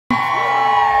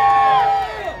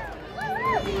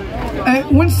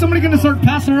When's somebody gonna start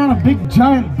passing around a big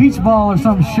giant beach ball or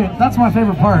some shit? That's my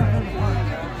favorite part.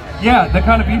 Yeah, the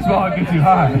kind of beach ball that gets you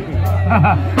high.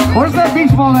 Where's that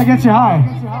beach ball that gets you high?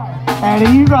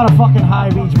 Eddie, you got a fucking high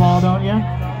beach ball, don't you?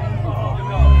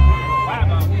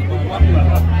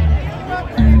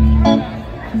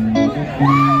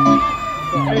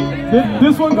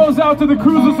 This one goes out to the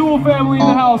Cruz Azul family in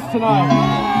the house tonight.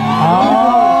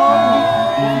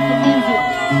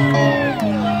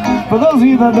 For those of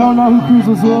you that don't know who Cruz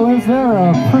Azul is, they're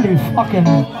a pretty fucking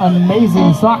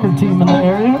amazing soccer team in the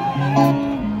area.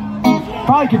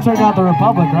 Probably could check out the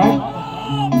Republic, right?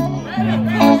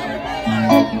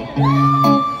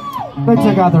 They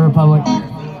check out the Republic.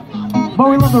 But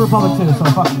we love the Republic too, so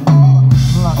fuck it.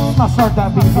 Let's not start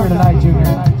that beef here tonight,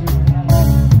 Junior.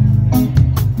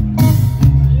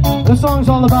 This song's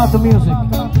all about the music.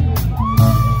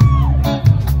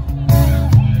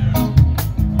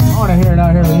 I want to hear it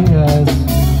out here with you guys.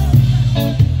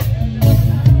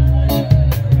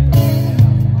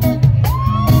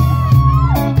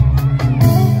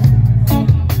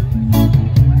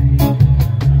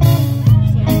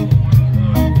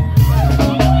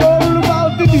 All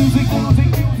about the music.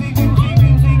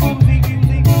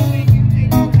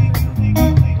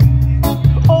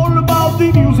 All about the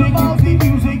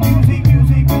music.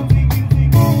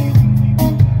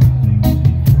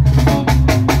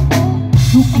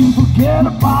 Forget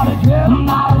about it, I'm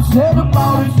not upset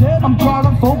about it. I'm trying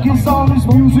to focus on this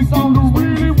music and I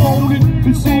really want it.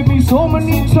 It saved me so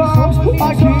many times,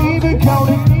 I can't even count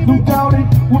it. No doubt it,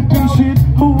 we're patient,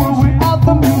 who were without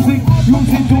the music.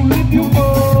 Music to lift you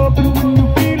up, and when you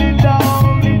feel it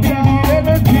down, it give me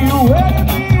energy,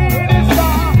 energy in the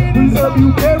song. Love you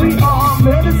carry on,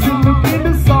 medicine to in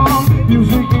the song.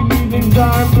 Music in evening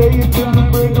time, play it till the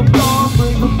break of dawn.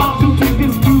 Bring about to take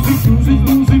this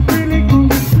music really good.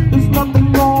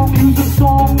 Nothing wrong, use a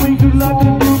song, make it like a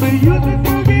movie. Use it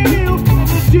to get healed,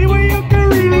 see where you can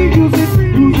really use it.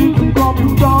 Use it to calm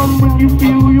you down when you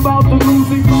feel you about the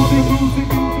music.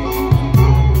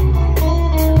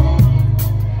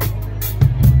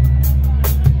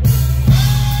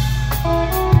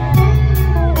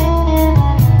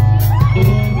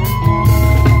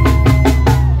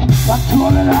 That's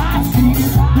all that I see,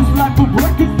 just like a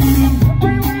record feeling.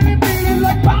 Really feeling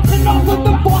like bouncing off with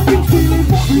the fucking feeling.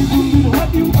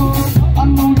 I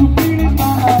know you feel it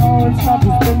now. It's not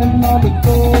just spinning on the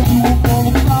floor. You will fall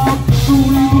apart. So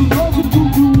we will love it to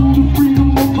you. The freedom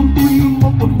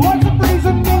of the voice of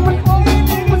reason. When all you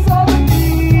need was all we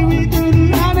need. We do the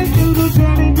attitude of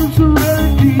turning to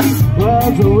serenity.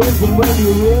 Rise a wisdom when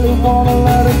you really wanna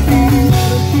let it be.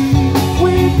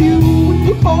 With you,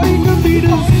 all you can be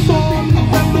the song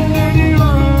that the lady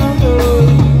runs.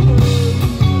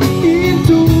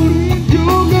 Into you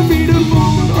can be the moon.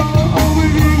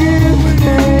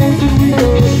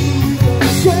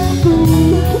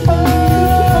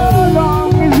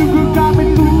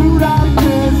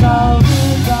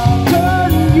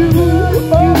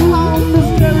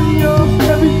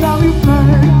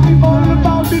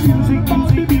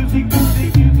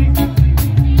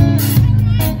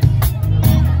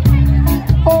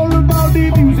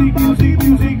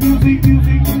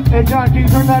 Hey John, can you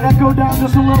turn that echo down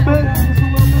just a little bit?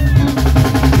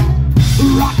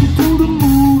 Rocket to the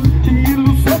moon, the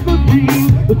yellow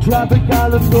submarine. The traffic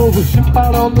island over, ship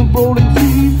out on the rolling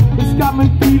sea. It's got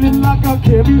me feeling like I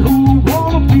can't be who I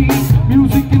wanna be.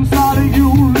 Music inside of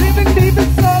you, living deep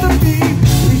inside of me.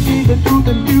 We see the truth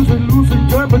and music, loose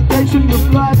interpretation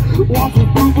of life. Wants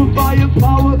approval by your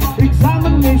power,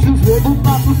 examinations labeled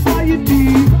by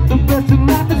society. The best in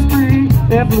life is free,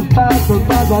 amplified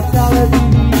by vitality.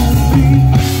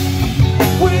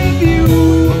 With you,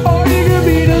 or you can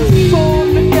be the soul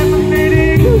that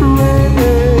emanating rain.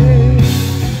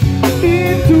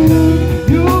 Into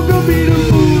you can be the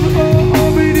moon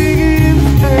orbiting in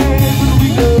space. We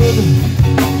could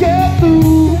get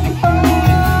through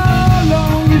as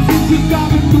long as you could got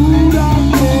me through that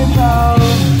place out.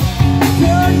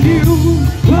 Turn you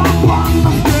up on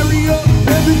the stereo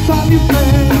every time you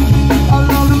play. I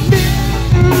love the music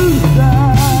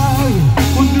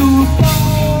when you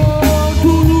fall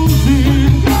to lose it.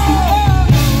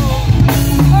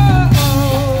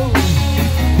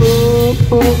 Oh,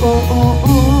 oh, oh, oh,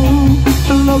 oh.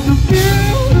 I love the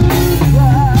music.